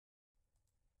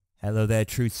Hello there,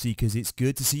 truth seekers. It's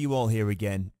good to see you all here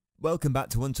again. Welcome back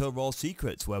to Untold Raw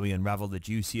Secrets, where we unravel the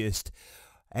juiciest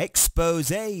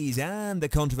exposés and the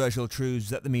controversial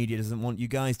truths that the media doesn't want you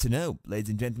guys to know.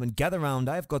 Ladies and gentlemen, gather round.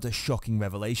 I've got a shocking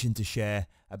revelation to share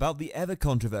about the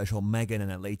ever-controversial Meghan and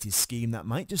her latest scheme that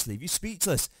might just leave you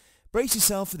speechless. Brace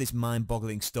yourself for this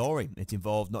mind-boggling story. It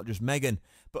involved not just Meghan,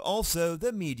 but also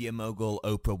the media mogul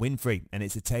Oprah Winfrey, and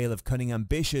it's a tale of cunning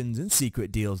ambitions and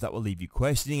secret deals that will leave you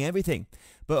questioning everything.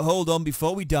 But hold on,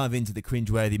 before we dive into the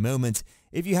cringeworthy moment,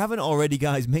 if you haven't already,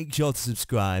 guys, make sure to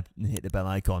subscribe and hit the bell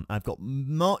icon. I've got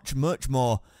much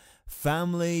more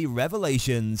family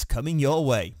revelations coming your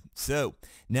way. So,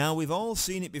 now we've all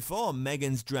seen it before,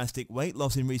 Meghan's drastic weight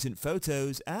loss in recent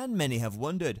photos, and many have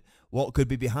wondered what could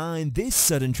be behind this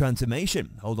sudden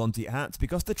transformation. Hold on to your hats,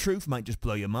 because the truth might just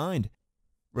blow your mind.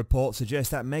 Reports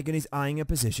suggest that Meghan is eyeing a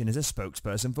position as a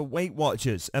spokesperson for Weight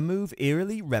Watchers, a move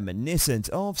eerily reminiscent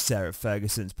of Sarah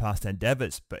Ferguson's past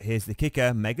endeavours. But here's the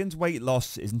kicker: Meghan's weight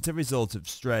loss isn't a result of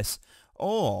stress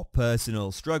or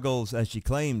personal struggles, as she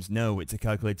claims. No, it's a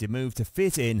calculated move to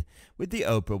fit in with the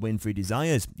Oprah Winfrey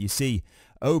desires. You see,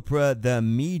 Oprah, the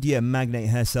media magnate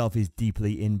herself, is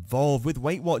deeply involved with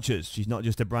Weight Watchers. She's not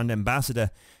just a brand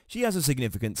ambassador, she has a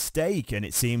significant stake, and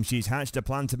it seems she's hatched a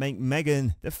plan to make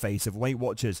Meghan the face of Weight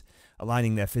Watchers,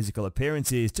 aligning their physical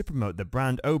appearances to promote the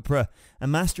brand. Oprah, a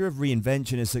master of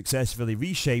reinvention, has successfully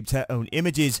reshaped her own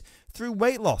images through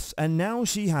weight loss, and now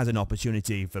she has an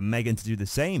opportunity for Meghan to do the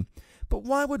same. But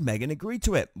why would Meghan agree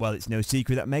to it? Well, it's no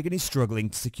secret that Meghan is struggling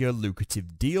to secure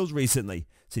lucrative deals recently,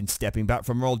 since stepping back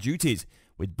from royal duties.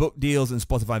 With book deals and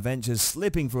Spotify ventures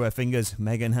slipping through her fingers,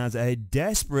 Meghan has a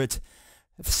desperate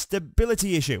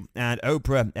stability issue, and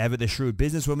Oprah, ever the shrewd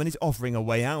businesswoman, is offering a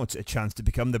way out, a chance to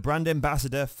become the brand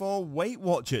ambassador for Weight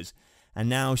Watchers. And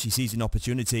now she sees an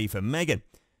opportunity for Meghan.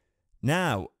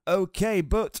 Now, okay,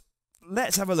 but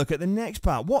let's have a look at the next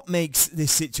part. What makes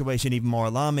this situation even more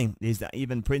alarming is that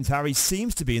even Prince Harry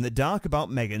seems to be in the dark about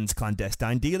Meghan's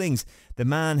clandestine dealings. The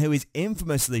man, who is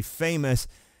infamously famous,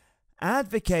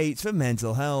 advocates for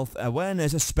mental health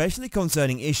awareness, especially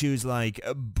concerning issues like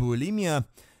bulimia,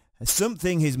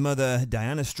 something his mother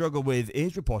Diana struggled with,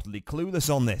 is reportedly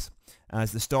clueless on this.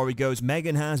 As the story goes,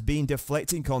 Meghan has been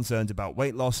deflecting concerns about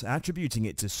weight loss, attributing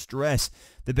it to stress.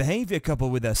 The behaviour,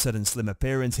 coupled with her sudden slim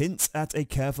appearance, hints at a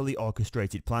carefully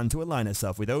orchestrated plan to align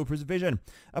herself with Oprah's vision.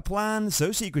 A plan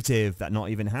so secretive that not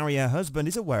even Harry, her husband,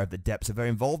 is aware of the depths of her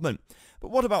involvement.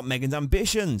 But what about Meghan's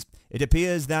ambitions? It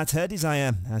appears that her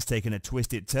desire has taken a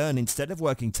twisted turn. Instead of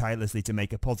working tirelessly to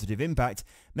make a positive impact,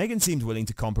 Meghan seems willing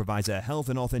to compromise her health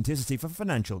and authenticity for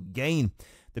financial gain.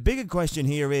 The bigger question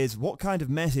here is, what kind of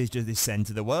message does this send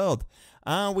to the world?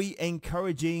 Are we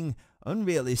encouraging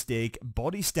unrealistic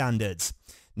body standards?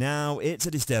 Now, it's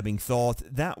a disturbing thought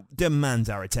that demands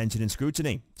our attention and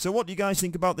scrutiny. So what do you guys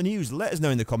think about the news? Let us know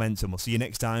in the comments, and we'll see you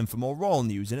next time for more raw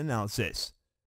news and analysis.